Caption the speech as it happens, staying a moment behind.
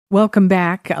Welcome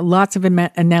back. Lots of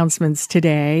announcements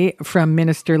today from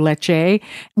Minister Lecce.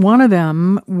 One of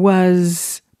them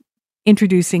was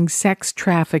introducing sex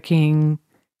trafficking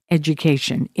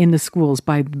education in the schools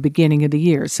by the beginning of the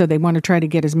year. So they want to try to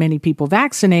get as many people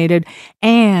vaccinated.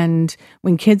 And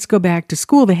when kids go back to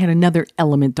school, they had another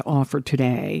element to offer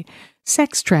today.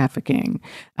 Sex trafficking.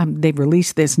 They've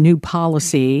released this new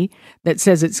policy that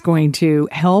says it's going to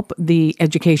help the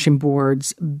education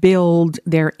boards build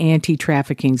their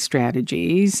anti-trafficking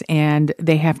strategies, and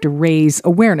they have to raise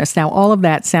awareness. Now, all of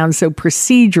that sounds so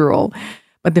procedural,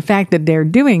 but the fact that they're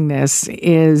doing this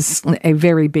is a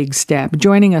very big step.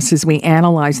 Joining us as we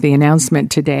analyze the announcement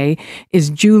today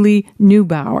is Julie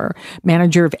Neubauer,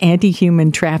 Manager of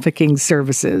Anti-Human Trafficking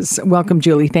Services. Welcome,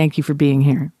 Julie. Thank you for being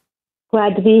here.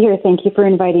 Glad to be here. Thank you for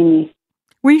inviting me.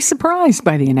 Were you surprised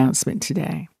by the announcement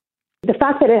today? The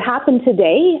fact that it happened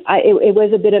today, it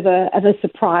was a bit of a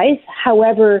surprise.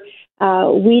 However,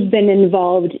 we'd been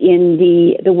involved in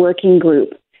the working group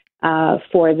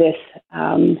for this,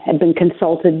 had been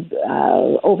consulted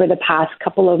over the past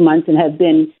couple of months and have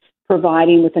been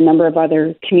providing with a number of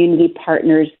other community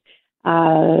partners,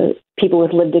 people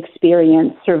with lived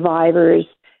experience, survivors,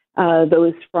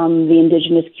 those from the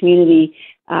Indigenous community,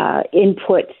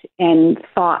 input and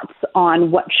thoughts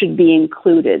on what should be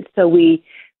included. So we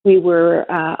were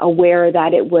aware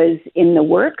that it was in the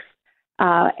works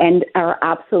and are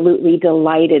absolutely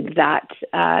delighted that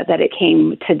it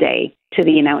came today to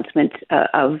the announcement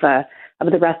of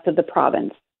the rest of the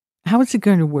province. How is it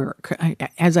going to work?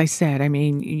 As I said,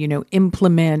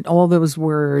 implement all those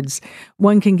words.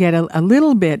 One can get a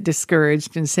little bit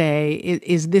discouraged and say,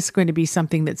 is this going to be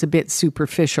something that's a bit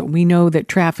superficial? We know that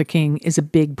trafficking is a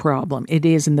big problem. It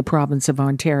is in the province of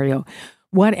Ontario.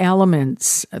 What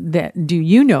elements that do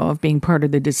you know of being part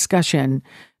of the discussion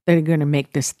that are going to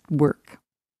make this work?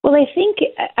 Well, I think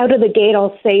out of the gate,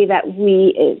 I'll say that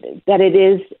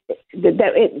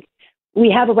we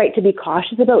have a right to be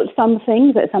cautious about some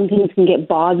things, that some things can get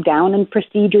bogged down in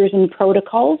procedures and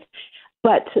protocols.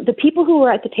 But the people who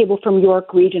were at the table from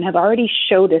York Region have already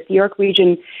showed us, the York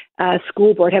Region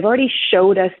School Board have already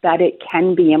showed us that it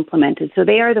can be implemented. So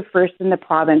they are the first in the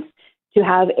province to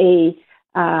have a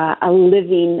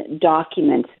living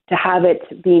document, to have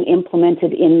it being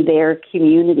implemented in their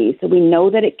community. So we know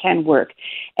that it can work.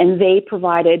 And they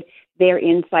provided their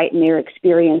insight and their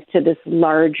experience to this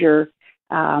larger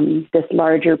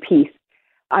piece.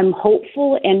 I'm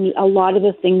hopeful, and a lot of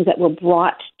the things that were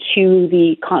brought to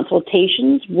the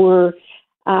consultations were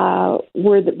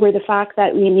the fact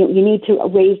that you need to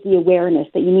raise the awareness,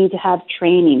 that you need to have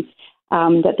training,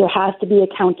 that there has to be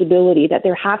accountability, that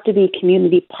there have to be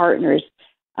community partners,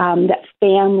 that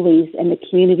families and the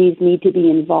communities need to be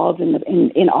involved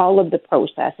in all of the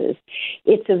processes.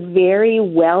 It's a very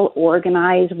well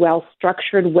organized, well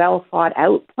structured, well thought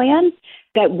out plan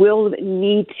that will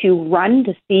need to run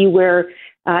to see where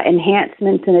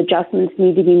enhancements and adjustments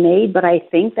need to be made. But I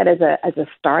think that as a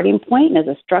starting point and as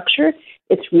a structure,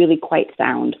 it's really quite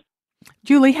sound.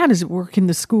 Julie, how does it work in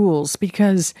the schools?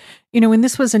 Because, when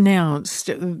this was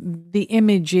announced, the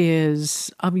image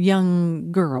is of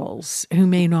young girls who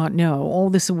may not know all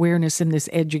this awareness and this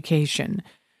education.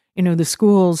 The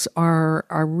schools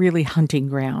are really hunting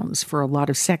grounds for a lot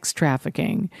of sex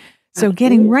trafficking. So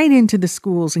getting right into the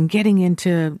schools and getting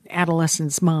into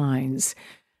adolescents' minds,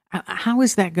 how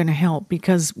is that going to help?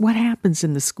 Because what happens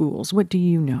in the schools? What do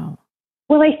you know?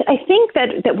 Well, I think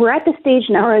that we're at the stage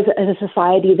now as a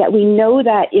society that we know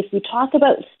that if we talk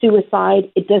about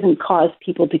suicide, it doesn't cause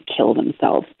people to kill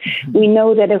themselves. Mm-hmm. We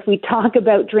know that if we talk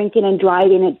about drinking and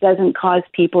driving, it doesn't cause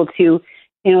people to,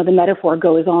 the metaphor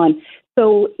goes on.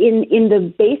 So in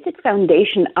the basic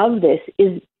foundation of this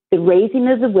is the raising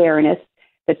of awareness,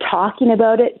 the talking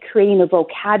about it, creating a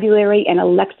vocabulary and a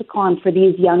lexicon for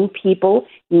these young people,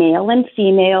 male and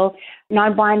female,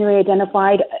 non-binary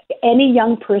identified, any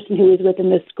young person who is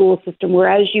within the school system, where,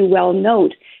 as you well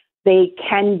note, they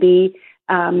can be,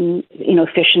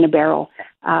 fish in a barrel,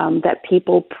 that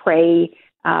people pray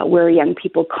where young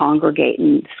people congregate,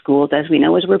 in schools, as we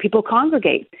know, is where people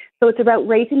congregate. So it's about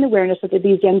raising awareness so that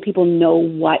these young people know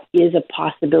what is a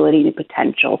possibility and a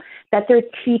potential, that their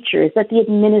teachers, that the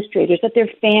administrators, that their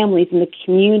families and the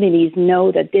communities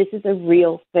know that this is a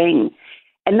real thing.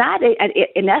 And that,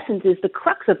 in essence, is the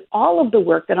crux of all of the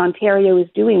work that Ontario is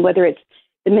doing, whether it's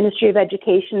the Ministry of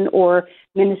Education or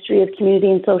Ministry of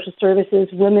Community and Social Services,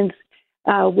 women's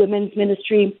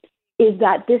ministry, is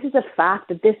that this is a fact,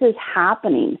 that this is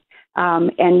happening.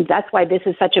 And that's why this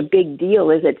is such a big deal,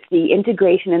 is it's the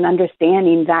integration and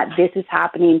understanding that this is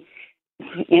happening.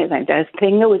 The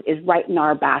thing that is right in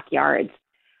our backyards.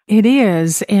 It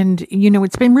is. And,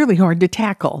 it's been really hard to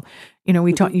tackle.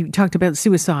 You talked about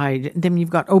suicide, then you've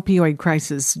got opioid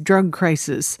crisis, drug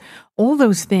crisis, all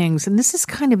those things. And this is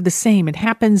kind of the same. It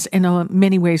happens in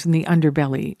many ways in the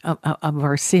underbelly of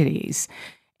our cities.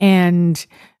 And,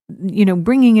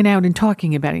 bringing it out and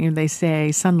talking about it, they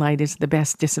say sunlight is the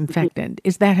best disinfectant.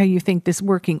 Is that how you think this is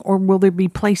working? Or will there be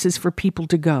places for people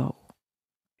to go?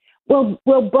 Well,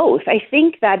 both. I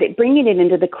think that bringing it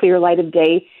into the clear light of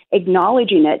day,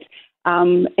 acknowledging it,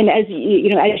 and as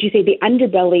you say, the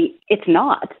underbelly, it's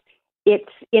not.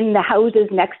 It's in the houses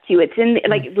next to you. It's in,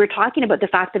 we're talking about the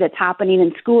fact that it's happening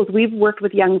in schools. We've worked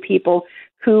with young people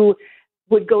who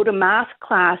would go to math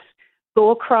class, go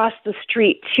across the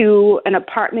street to an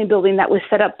apartment building that was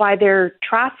set up by their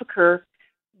trafficker,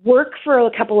 work for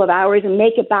a couple of hours, and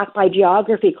make it back by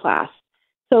geography class.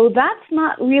 So that's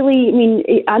not really,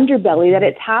 underbelly, that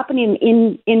it's happening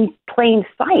in plain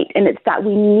sight, and it's that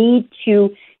we need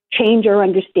to change our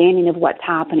understanding of what's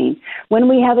happening. When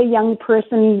we have a young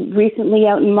person recently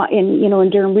out in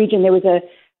Durham region, there was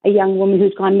a young woman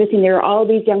who's gone missing. There are all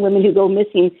these young women who go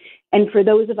missing, and for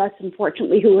those of us,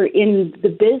 unfortunately, who are in the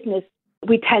business,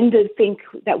 we tend to think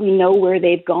that we know where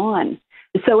they've gone.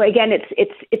 So again,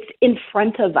 it's in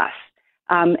front of us,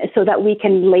 so that we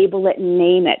can label it and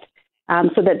name it.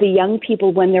 So that the young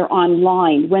people, when they're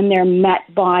online, when they're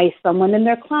met by someone in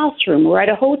their classroom or at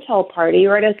a hotel party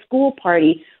or at a school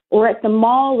party or at the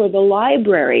mall or the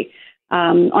library,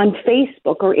 on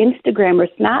Facebook or Instagram or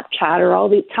Snapchat or all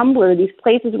the Tumblr, these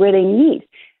places where they meet,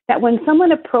 that when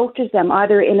someone approaches them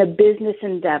either in a business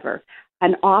endeavor,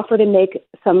 an offer to make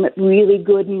some really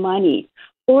good money,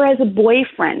 or as a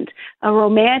boyfriend, a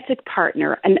romantic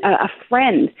partner, a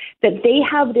friend, that they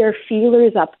have their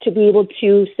feelers up to be able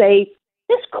to say,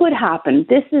 this could happen.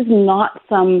 This is not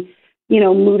some,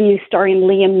 movie starring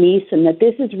Liam Neeson, that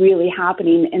this is really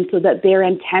happening, and so that their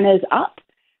antenna's up,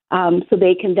 so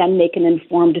they can then make an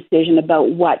informed decision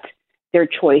about what their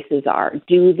choices are.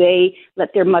 Do they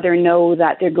let their mother know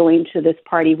that they're going to this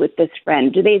party with this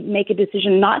friend? Do they make a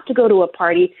decision not to go to a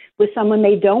party with someone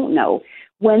they don't know?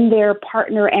 When their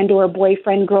partner and or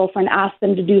boyfriend, girlfriend asks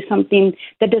them to do something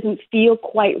that doesn't feel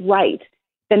quite right,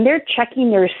 then they're checking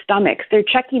their stomachs. They're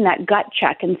checking that gut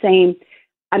check and saying,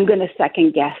 I'm going to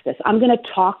second guess this. I'm going to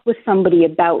talk with somebody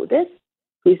about this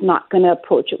who's not going to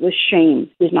approach it with shame,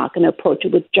 who's not going to approach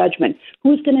it with judgment,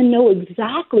 who's going to know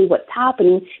exactly what's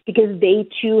happening because they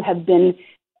too have been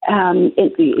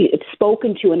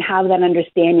spoken to and have that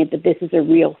understanding that this is a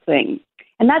real thing.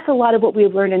 And that's a lot of what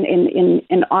we've learned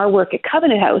in our work at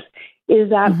Covenant House, is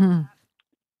that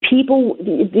people,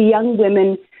 the young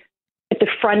women at the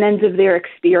front ends of their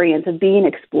experience of being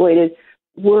exploited,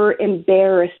 were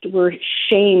embarrassed, were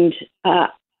shamed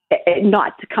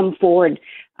not to come forward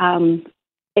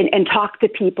and talk to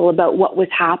people about what was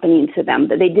happening to them,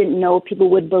 that they didn't know if people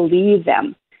would believe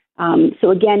them. So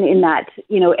again, in that,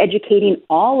 educating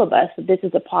all of us that this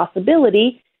is a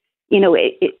possibility,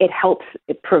 it helps,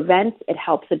 it prevents, it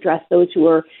helps address those who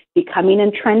are becoming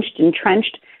entrenched.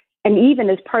 And even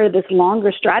as part of this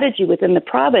longer strategy within the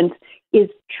province is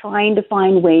trying to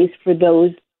find ways for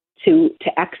those to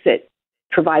exit,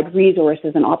 provide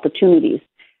resources and opportunities,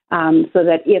 so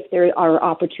that if there are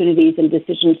opportunities and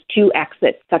decisions to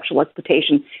exit sexual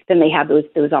exploitation, then they have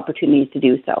those opportunities to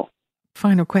do so.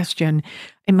 Final question.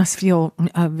 It must feel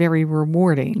very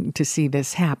rewarding to see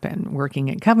this happen,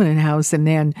 working at Covenant House, and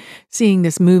then seeing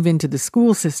this move into the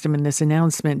school system and this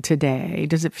announcement today.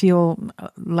 Does it feel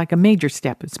like a major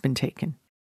step that's been taken?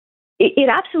 It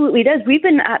absolutely does. We've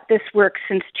been at this work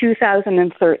since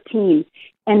 2013.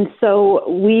 And so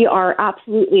we are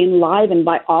absolutely enlivened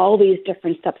by all these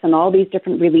different steps and all these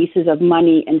different releases of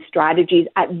money and strategies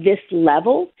at this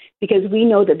level, because we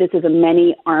know that this is a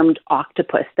many-armed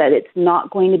octopus, that it's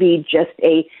not going to be just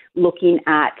a looking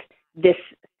at this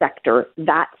sector,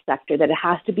 that sector, that it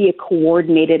has to be a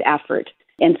coordinated effort.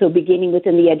 And so beginning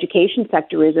within the education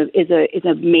sector is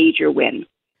a major win.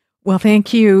 Well,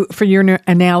 thank you for your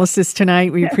analysis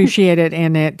tonight. We appreciate it.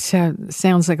 And it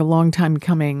sounds like a long time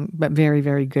coming, but very,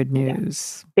 very good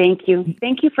news. Yeah. Thank you.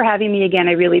 Thank you for having me again.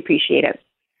 I really appreciate it.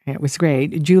 It was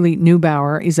great. Julie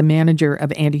Neubauer is a manager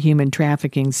of anti-human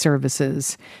trafficking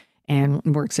services and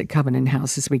works at Covenant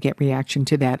House as we get reaction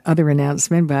to that other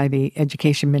announcement by the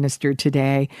education minister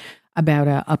today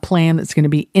about a plan that's going to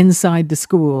be inside the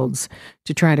schools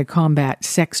to try to combat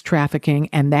sex trafficking.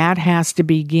 And that has to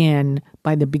begin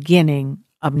by the beginning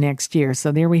of next year.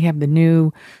 So there we have the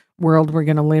new world we're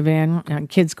going to live in.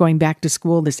 Kids going back to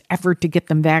school, this effort to get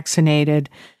them vaccinated,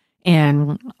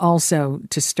 and also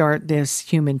to start this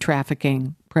human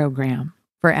trafficking program.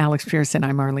 For Alex Pearson,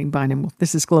 I'm Arlene Bynum.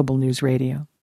 This is Global News Radio.